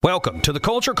Welcome to the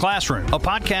Culture Classroom, a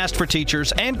podcast for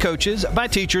teachers and coaches by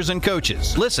teachers and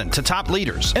coaches. Listen to top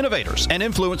leaders, innovators, and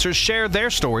influencers share their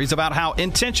stories about how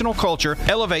intentional culture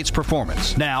elevates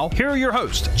performance. Now, here are your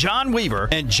hosts, John Weaver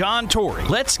and John Torrey.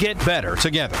 Let's get better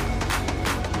together.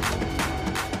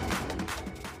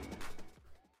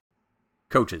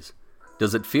 Coaches,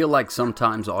 does it feel like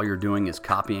sometimes all you're doing is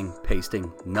copying,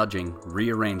 pasting, nudging,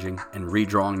 rearranging, and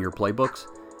redrawing your playbooks?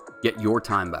 Get your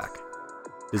time back.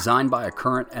 Designed by a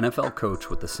current NFL coach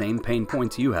with the same pain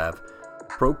points you have,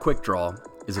 Pro Quick Draw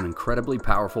is an incredibly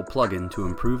powerful plugin to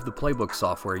improve the playbook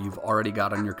software you've already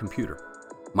got on your computer,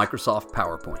 Microsoft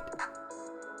PowerPoint.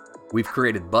 We've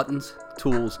created buttons,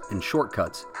 tools, and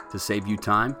shortcuts to save you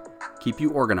time, keep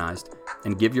you organized,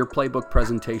 and give your playbook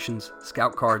presentations,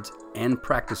 scout cards, and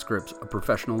practice scripts a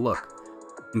professional look,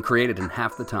 and created in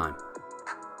half the time.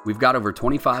 We've got over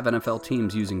 25 NFL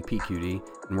teams using PQD,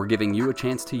 and we're giving you a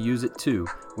chance to use it too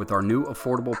with our new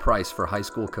affordable price for high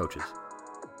school coaches.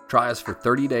 Try us for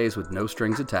 30 days with no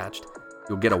strings attached.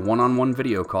 You'll get a one-on-one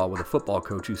video call with a football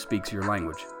coach who speaks your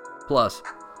language. Plus,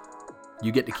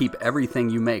 you get to keep everything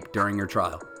you make during your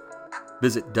trial.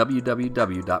 Visit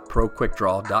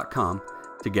www.proquickdraw.com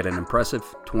to get an impressive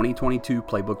 2022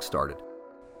 playbook started.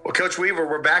 Well, Coach Weaver,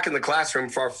 we're back in the classroom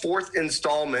for our fourth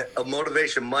installment of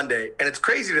Motivation Monday, and it's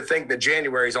crazy to think that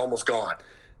January is almost gone.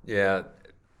 Yeah,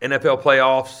 NFL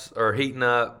playoffs are heating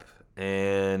up,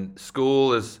 and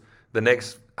school is the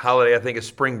next holiday. I think is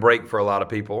spring break for a lot of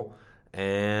people,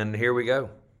 and here we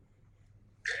go.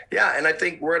 Yeah, and I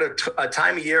think we're at a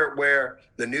time of year where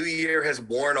the new year has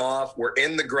worn off. We're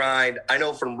in the grind. I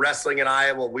know from wrestling in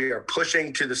Iowa, we are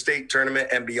pushing to the state tournament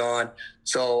and beyond.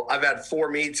 So I've had 4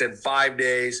 meets in 5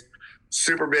 days,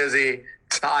 super busy,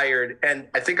 tired, and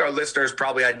I think our listeners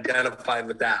probably identify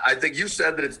with that. I think you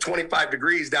said that it's 25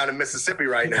 degrees down in Mississippi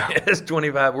right now. It's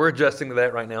 25. We're adjusting to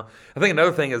that right now. I think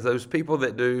another thing is those people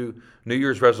that do New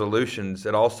Year's resolutions,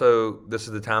 this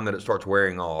is the time that it starts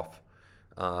wearing off.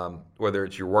 Whether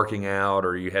it's you're working out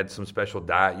or you had some special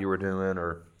diet you were doing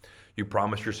or you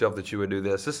promised yourself that you would do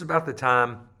this. This is about the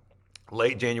time,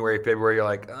 late January, February, you're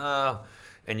like,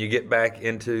 and you get back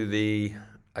into the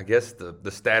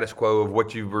status quo of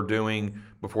what you were doing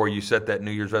before you set that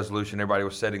New Year's resolution. Everybody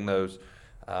was setting those.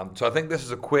 So I think this is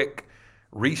a quick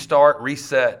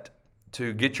reset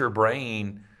to get your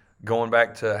brain going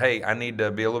back to, hey, I need to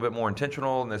be a little bit more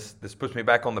intentional, and this puts me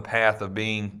back on the path of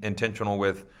being intentional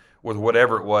with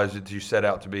whatever it was that you set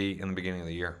out to be in the beginning of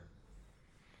the year.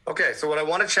 Okay, so what I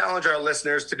want to challenge our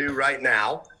listeners to do right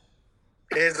now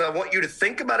is I want you to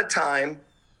think about a time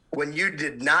when you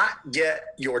did not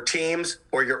get your team's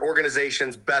or your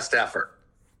organization's best effort.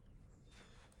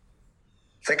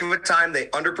 Think of a time they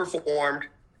underperformed,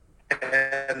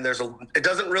 and it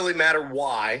doesn't really matter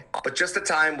why, but just a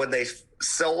time when they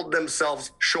sold themselves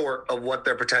short of what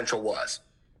their potential was.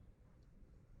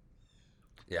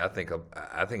 Yeah, I think a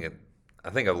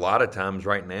lot of times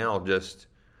right now, just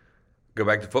go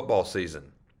back to football season,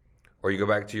 or you go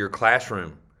back to your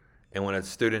classroom, and when a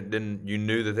student you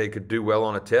knew that they could do well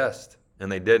on a test, and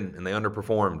they didn't, and they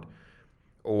underperformed,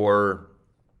 or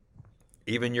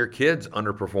even your kids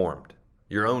underperformed,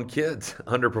 your own kids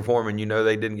underperform, and you know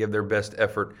they didn't give their best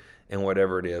effort in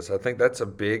whatever it is. I think that's a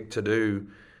big to-do,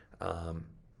 and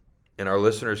our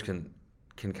listeners can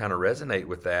kind of resonate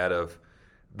with that of,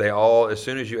 they all, as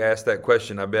soon as you ask that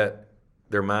question, I bet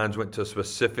their minds went to a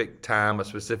specific time, a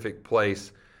specific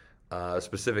place, a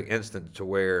specific instant to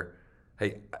where,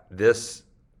 hey, this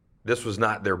was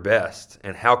not their best,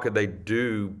 and how could they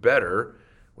do better?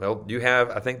 Well, you have,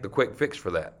 I think, the quick fix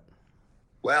for that.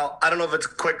 Well, I don't know if it's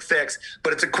a quick fix,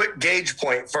 but it's a quick gauge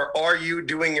point for, are you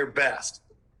doing your best?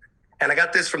 And I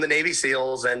got this from the Navy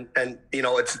SEALs, and you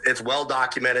know, it's well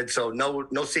documented, so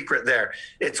no secret there.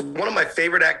 It's one of my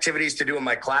favorite activities to do in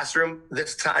my classroom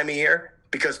this time of year,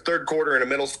 because third quarter in a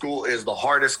middle school is the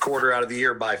hardest quarter out of the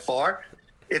year by far.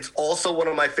 It's also one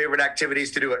of my favorite activities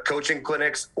to do at coaching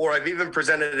clinics, or I've even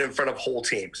presented it in front of whole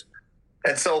teams.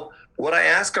 And so what I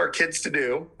ask our kids to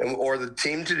do, or the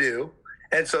team to do,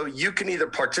 and so you can either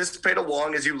participate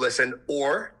along as you listen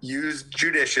or use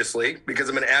judiciously, because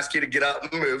I'm going to ask you to get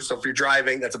up and move. So if you're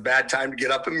driving, that's a bad time to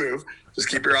get up and move. Just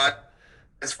keep your eyes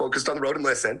focused on the road and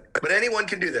listen. But anyone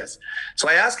can do this. So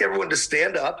I ask everyone to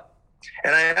stand up,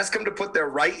 and I ask them to put their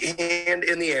right hand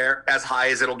in the air as high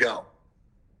as it'll go.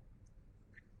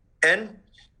 And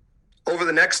over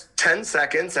the next 10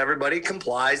 seconds, everybody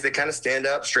complies. They kind of stand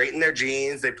up, straighten their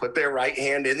jeans. They put their right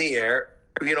hand in the air.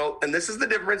 You know, and this is the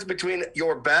difference between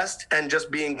your best and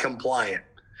just being compliant.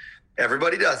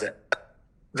 Everybody does it.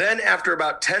 Then after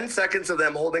about 10 seconds of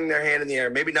them holding their hand in the air,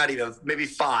 maybe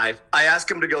 5, I ask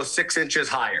them to go 6 inches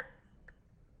higher.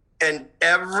 and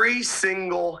every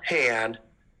single hand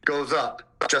goes up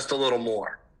just a little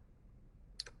more.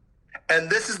 And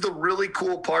this is the really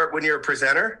cool part when you're a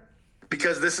presenter,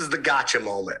 because this is the gotcha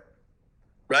moment,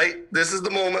 right? This is the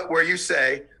moment where you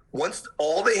say, once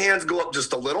all the hands go up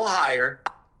just a little higher,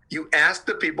 you ask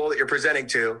the people that you're presenting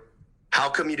to, how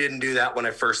come you didn't do that when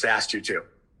I first asked you to?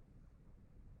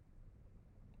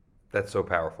 That's so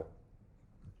powerful.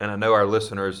 And I know our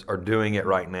listeners are doing it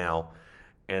right now,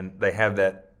 and they have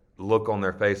that look on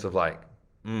their face of like,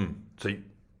 so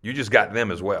you just got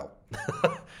them as well.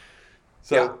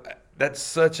 So that's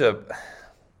such a,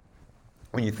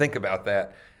 when you think about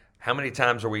that, how many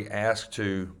times are we asked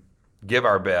to give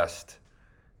our best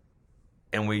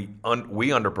and we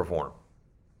underperform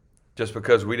just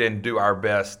because we didn't do our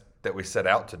best that we set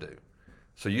out to do?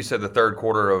 So you said the third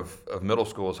quarter of middle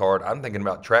school is hard. I'm thinking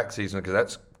about track season because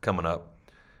that's coming up.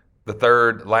 The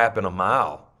third lap in a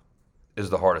mile is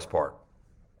the hardest part.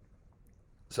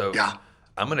 So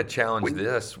I'm going to challenge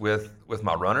this with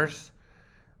my runners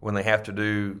when they have to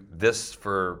do this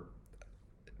for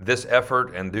this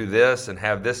effort and do this and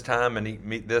have this time and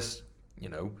meet this,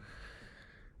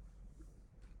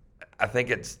 I think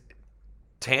it's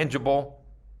tangible,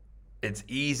 it's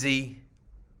easy,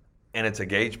 and it's a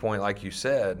gauge point, like you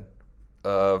said,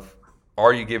 of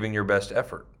are you giving your best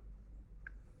effort?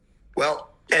 Well,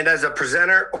 and as a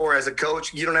presenter or as a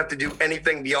coach, you don't have to do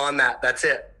anything beyond that. That's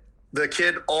it. The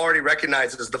kid already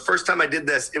recognizes. The first time I did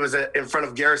this, it was in front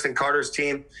of Garrison Carter's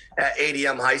team at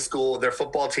ADM High School, their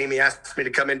football team. He asked me to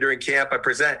come in during camp. I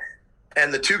present.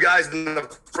 And the two guys in the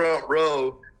front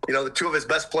row, the two of his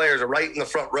best players are right in the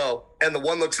front row. And the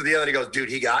one looks at the other and he goes, dude,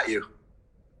 he got you.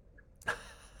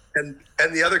 And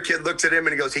the other kid looks at him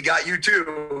and he goes, he got you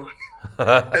too.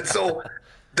 And so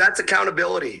that's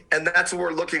accountability. And that's what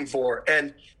we're looking for.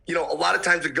 And, a lot of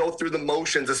times we go through the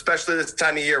motions, especially this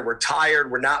time of year. We're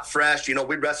tired. We're not fresh. We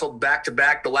wrestled back to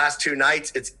back the last two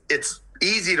nights. It's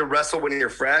easy to wrestle when you're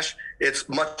fresh. It's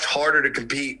much harder to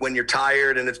compete when you're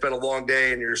tired and it's been a long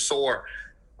day and you're sore.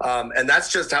 And that's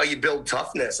just how you build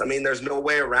toughness. I mean, there's no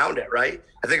way around it, right?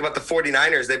 I think about the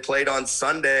 49ers. They played on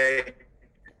Sunday,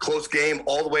 close game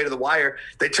all the way to the wire.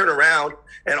 They turn around,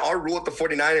 and our rule at the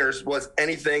 49ers was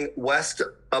anything west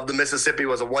of the Mississippi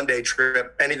was a one-day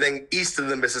trip. Anything east of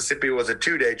the Mississippi was a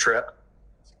two-day trip.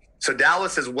 So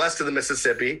Dallas is west of the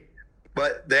Mississippi,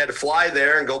 but they had to fly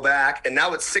there and go back. And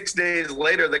now it's 6 days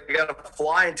later, they got to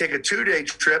fly and take a 2-day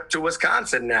trip to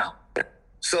Wisconsin now.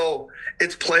 So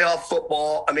it's playoff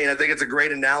football. I mean, I think it's a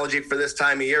great analogy for this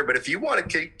time of year. But if you want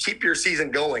to keep your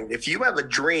season going, if you have a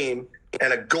dream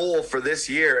and a goal for this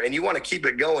year and you want to keep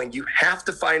it going, you have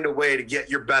to find a way to get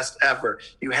your best effort.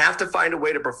 You have to find a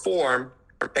way to perform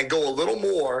and go a little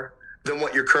more than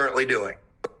what you're currently doing.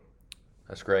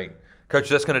 That's great. Coach,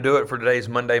 that's going to do it for today's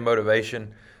Monday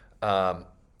Motivation. Coaches,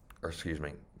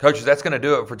 that's going to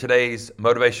do it for today's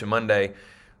Motivation Monday.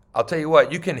 I'll tell you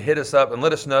what, you can hit us up and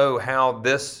let us know how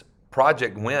this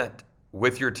project went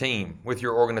with your team, with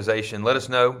your organization. Let us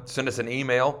know. Send us an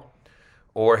email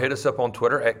or hit us up on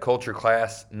Twitter at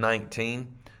CultureClass19.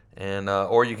 And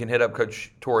or you can hit up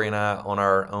Coach Torrey and I on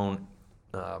our own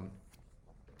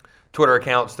Twitter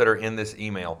accounts that are in this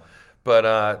email.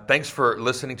 But thanks for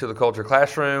listening to the Culture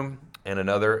Classroom and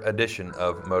another edition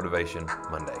of Motivation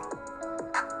Monday.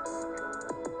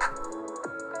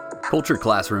 Culture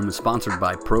Classroom is sponsored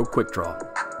by Pro Quick Draw,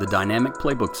 the dynamic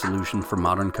playbook solution for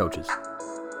modern coaches.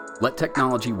 Let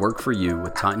technology work for you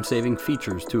with time-saving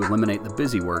features to eliminate the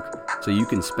busy work so you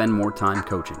can spend more time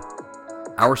coaching.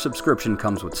 Our subscription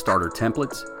comes with starter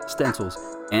templates, stencils,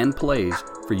 and plays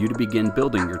for you to begin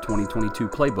building your 2022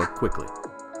 playbook quickly.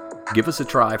 Give us a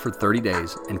try for 30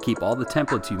 days and keep all the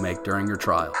templates you make during your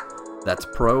trial. That's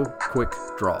Pro Quick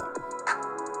Draw.